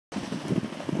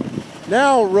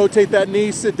Now rotate that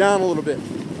knee, sit down a little bit.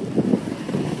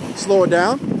 Slow it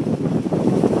down.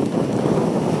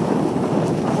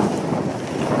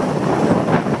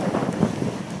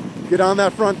 Get on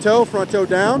that front toe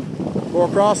down, go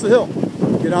across the hill.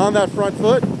 Get on that front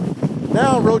foot.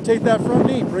 Now rotate that front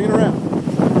knee, bring it around.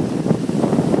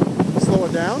 Slow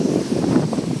it down.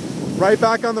 Right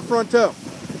back on the front toe.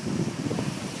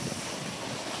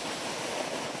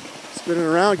 Spin it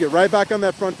around, get right back on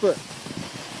that front foot.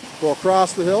 Go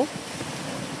across the hill.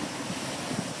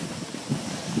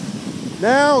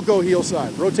 Now go heel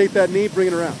side. Rotate that knee, bring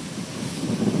it around.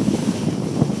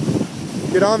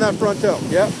 Get on that front toe,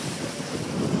 yep.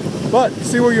 But you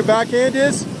see where your backhand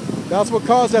is? That's what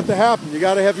caused that to happen. You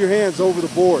got to have your hands over the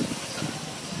board.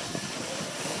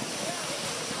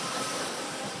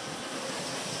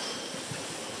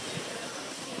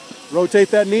 Rotate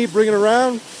that knee, bring it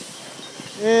around,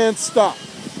 and stop.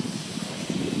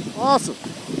 Awesome.